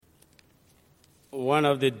One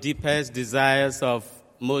of the deepest desires of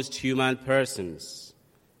most human persons,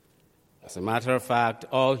 as a matter of fact,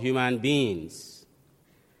 all human beings,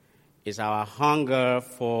 is our hunger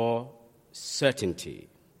for certainty.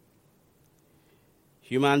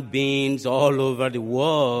 Human beings all over the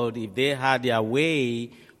world, if they had their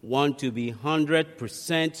way, want to be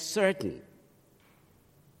 100% certain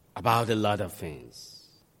about a lot of things.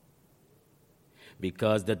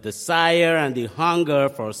 Because the desire and the hunger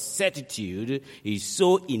for certitude is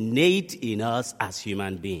so innate in us as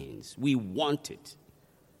human beings. We want it.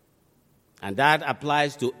 And that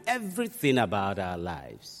applies to everything about our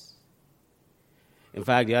lives. In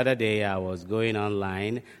fact, the other day I was going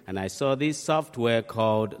online and I saw this software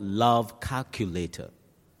called Love Calculator.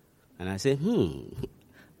 And I said,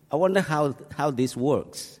 I wonder how this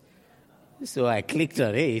works. So I clicked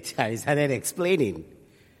on it and it started explaining.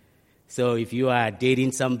 So if you are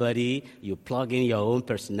dating somebody, you plug in your own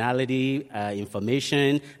personality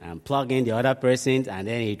information and plug in the other person's, and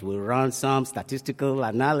then it will run some statistical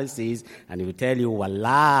analysis, and it will tell you,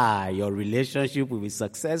 voila, your relationship will be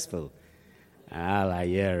successful. I'm like,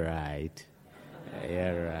 yeah, right.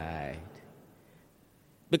 Yeah, right.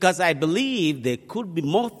 Because I believe there could be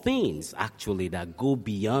more things, actually, that go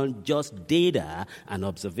beyond just data and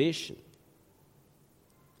observation.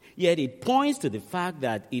 Yet it points to the fact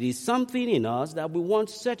that it is something in us that we want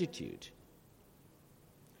certitude.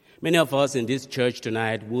 Many of us in this church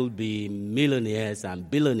tonight will be millionaires and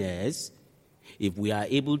billionaires if we are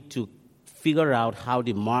able to figure out how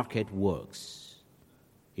the market works.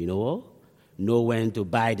 Know when to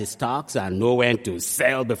buy the stocks and know when to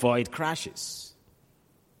sell before it crashes.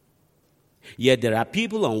 Yet there are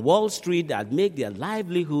people on Wall Street that make their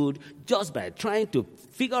livelihood just by trying to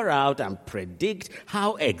figure out and predict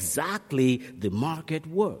how exactly the market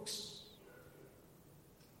works.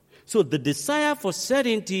 So the desire for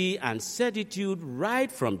certainty and certitude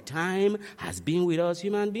right from time has been with us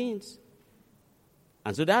human beings.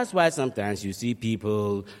 And so that's why sometimes you see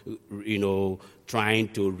people, trying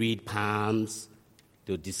to read palms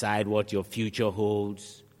to decide what your future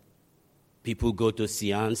holds. People go to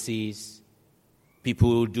seances.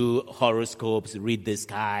 People do horoscopes, read the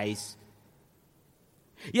skies.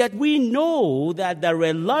 Yet we know that there are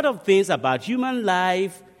a lot of things about human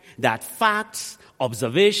life that facts,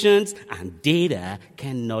 observations, and data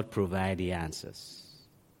cannot provide the answers.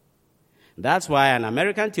 That's why an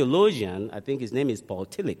American theologian, I think his name is Paul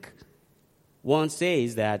Tillich, once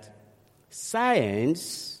says that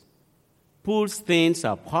science pulls things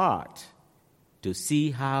apart to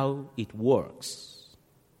see how it works.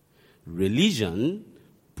 Religion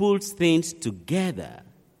pulls things together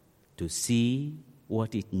to see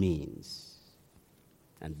what it means.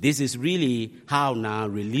 And this is really how now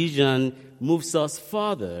religion moves us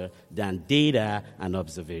further than data and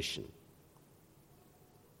observation.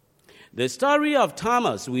 The story of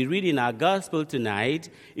Thomas we read in our gospel tonight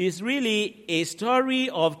is really a story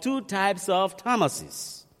of two types of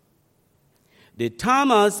Thomases. The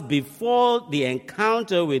Thomas before the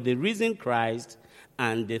encounter with the risen Christ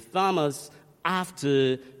and the Thomas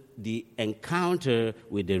after the encounter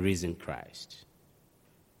with the risen Christ.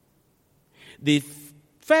 The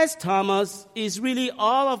first Thomas is really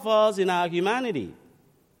all of us in our humanity,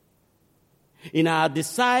 in our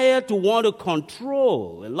desire to want to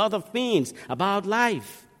control a lot of things about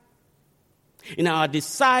life, in our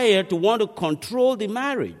desire to want to control the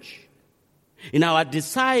marriage, in our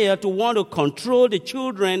desire to want to control the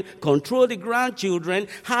children, control the grandchildren,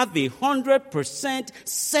 have 100%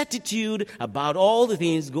 certitude about all the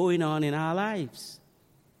things going on in our lives.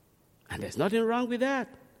 And there's nothing wrong with that,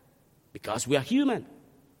 because we are human.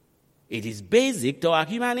 It is basic to our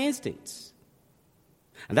human instincts.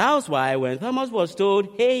 And that was why when Thomas was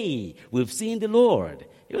told, hey, we've seen the Lord,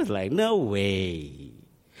 he was like, no way.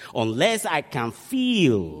 Unless I can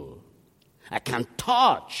feel, I can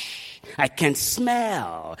touch, I can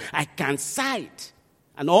smell, I can sight.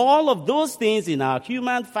 And all of those things in our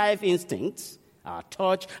human five instincts, our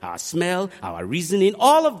touch, our smell, our reasoning,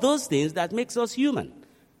 all of those things that makes us human.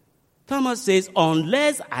 Thomas says,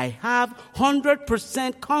 unless I have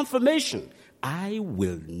 100% confirmation, I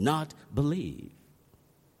will not believe.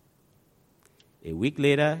 A week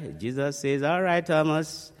later, Jesus says, all right,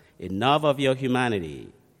 Thomas, enough of your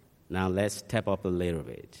humanity. Now let's step up a little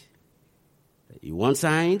bit. You want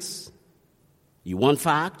science? You want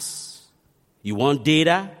facts? You want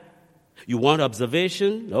data? You want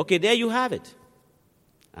observation? Okay, there you have it.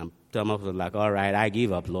 And Thomas was like, all right, I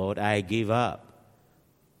give up, Lord, I give up.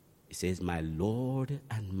 He says, my Lord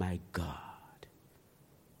and my God.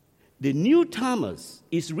 The new Thomas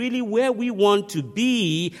is really where we want to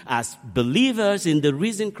be as believers in the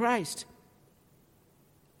risen Christ.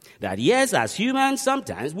 That yes, as humans,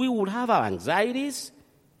 sometimes we would have our anxieties,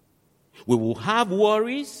 we will have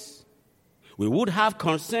worries, we would have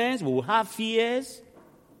concerns, we will have fears.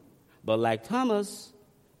 But like Thomas,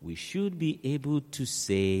 we should be able to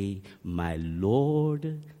say, my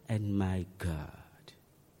Lord and my God.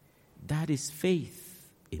 That is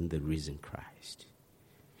faith in the risen Christ.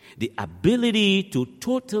 The ability to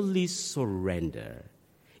totally surrender,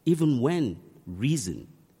 even when reason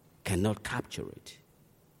cannot capture it.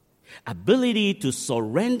 Ability to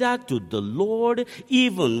surrender to the Lord,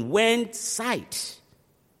 even when sight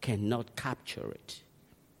cannot capture it.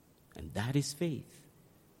 And that is faith.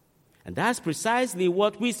 And that's precisely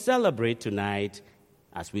what we celebrate tonight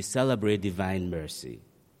as we celebrate divine mercy.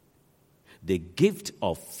 The gift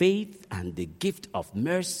of faith and the gift of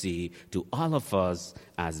mercy to all of us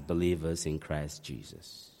as believers in Christ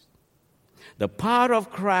Jesus. The power of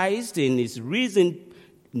Christ in his risen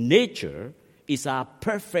nature is our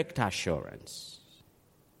perfect assurance.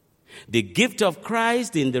 The gift of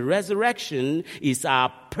Christ in the resurrection is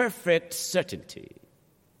our perfect certainty.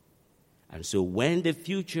 And so when the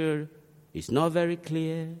future is not very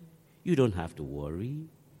clear, you don't have to worry,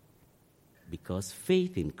 because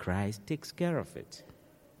faith in Christ takes care of it.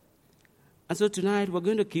 And so tonight we're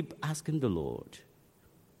going to keep asking the Lord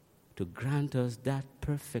to grant us that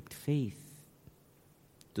perfect faith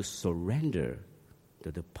to surrender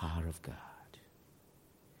to the power of God.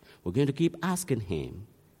 We're going to keep asking him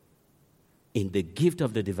in the gift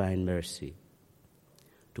of the divine mercy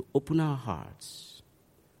to open our hearts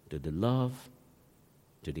to the love,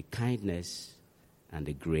 to the kindness, and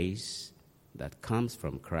the grace that comes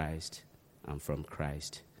from Christ and from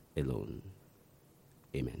Christ alone.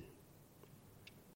 Amen.